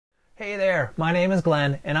Hey there, my name is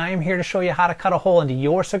Glenn, and I am here to show you how to cut a hole into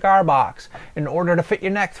your cigar box in order to fit your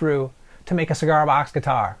neck through to make a cigar box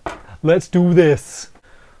guitar. Let's do this!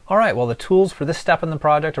 Alright, well the tools for this step in the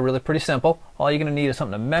project are really pretty simple. All you're going to need is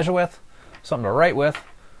something to measure with, something to write with,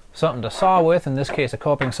 something to saw with, in this case a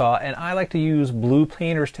coping saw, and I like to use blue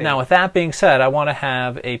painter's tape. Now with that being said, I want to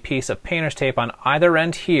have a piece of painter's tape on either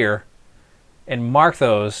end here and mark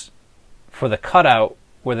those for the cutout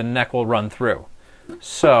where the neck will run through.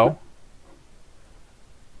 So,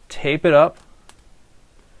 tape it up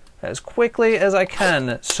as quickly as I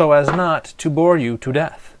can so as not to bore you to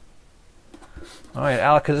death. Alright,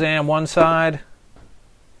 Alakazam one side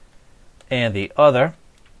and the other.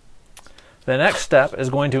 The next step is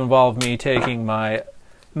going to involve me taking my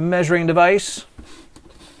measuring device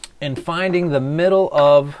and finding the middle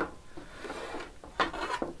of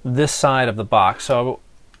this side of the box. So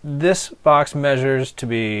this box measures to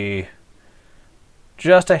be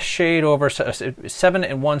just a shade over 7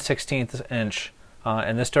 1/16 inch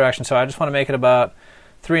in this direction. So I just want to make it about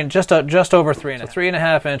just over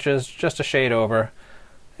 3.5 inches, just a shade over.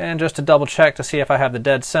 And just to double check to see if I have the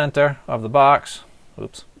dead center of the box,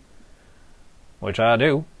 oops, which I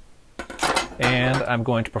do. And I'm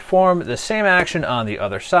going to perform the same action on the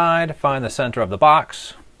other side, find the center of the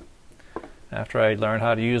box. After I learn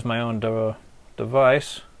how to use my own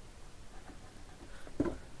device.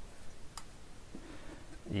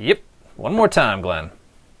 Yep, one more time, Glenn.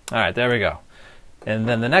 Alright, there we go. And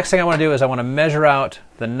then the next thing I want to do is I want to measure out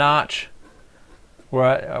the notch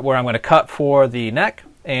where I'm going to cut for the neck.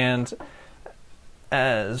 And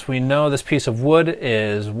as we know, this piece of wood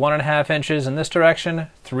is 1.5 inches in this direction,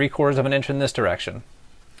 3/4 of an inch in this direction.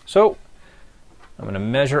 So I'm going to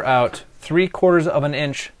measure out 3/4 of an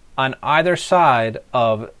inch on either side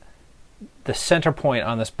of the center point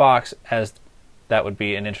on this box, as that would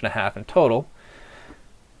be 1.5 inches in total.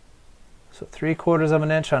 So 3/4 of an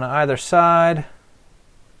inch on either side,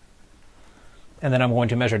 and then I'm going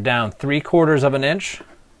to measure down 3/4 of an inch,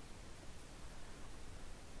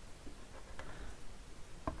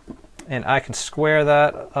 and I can square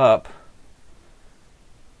that up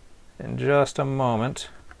in just a moment.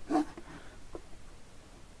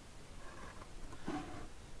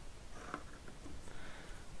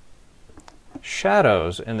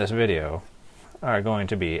 Shadows in this video are going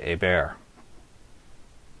to be a bear.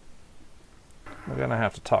 We're going to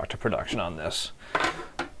have to talk to production on this.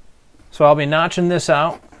 So I'll be notching this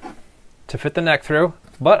out to fit the neck through,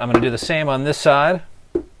 but I'm going to do the same on this side.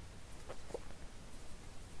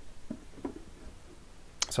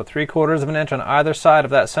 So 3/4 of an inch on either side of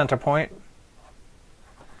that center point.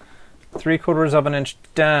 3/4 of an inch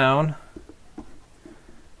down.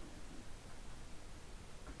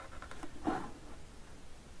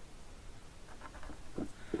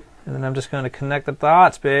 And then I'm just going to connect the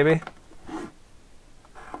dots, baby.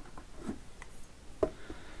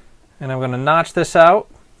 And I'm going to notch this out.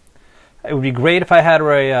 It would be great if I had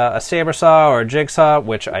a saber saw or a jigsaw,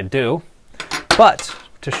 which I do. But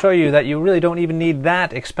to show you that you really don't even need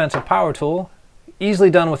that expensive power tool, easily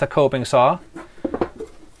done with a coping saw.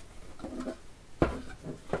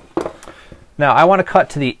 Now I want to cut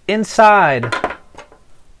to the inside.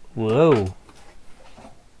 Whoa.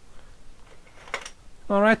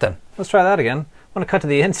 Alright then, let's try that again. I want to cut to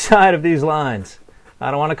the inside of these lines. I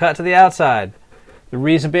don't want to cut to the outside. The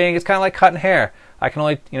reason being, it's kind of like cutting hair. I can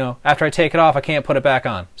only, after I take it off, I can't put it back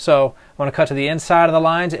on. So I want to cut to the inside of the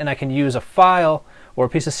lines, and I can use a file or a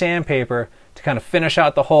piece of sandpaper to kind of finish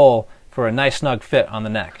out the hole for a nice snug fit on the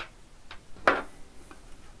neck.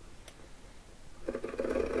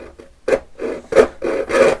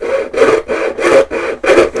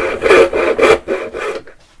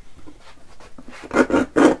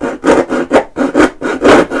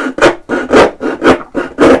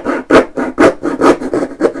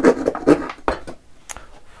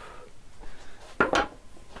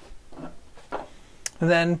 And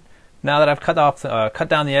then, now that I've cut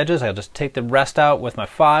down the edges, I'll just take the rest out with my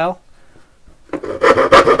file.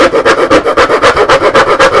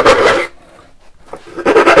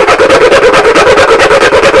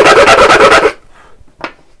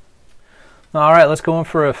 All right, let's go in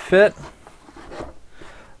for a fit.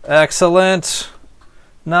 Excellent.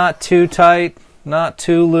 Not too tight, not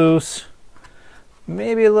too loose.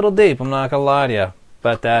 Maybe a little deep, I'm not gonna lie to you,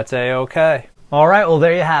 but that's a-okay. All right, well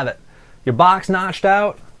there you have it. Your box notched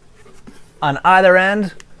out on either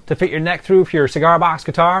end to fit your neck through for your cigar box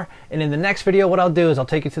guitar. And in the next video, what I'll do is I'll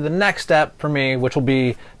take you through the next step for me, which will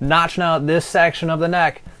be notching out this section of the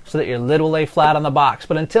neck so that your lid will lay flat on the box.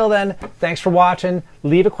 But until then, thanks for watching.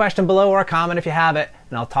 Leave a question below or a comment if you have it,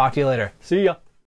 and I'll talk to you later. See ya.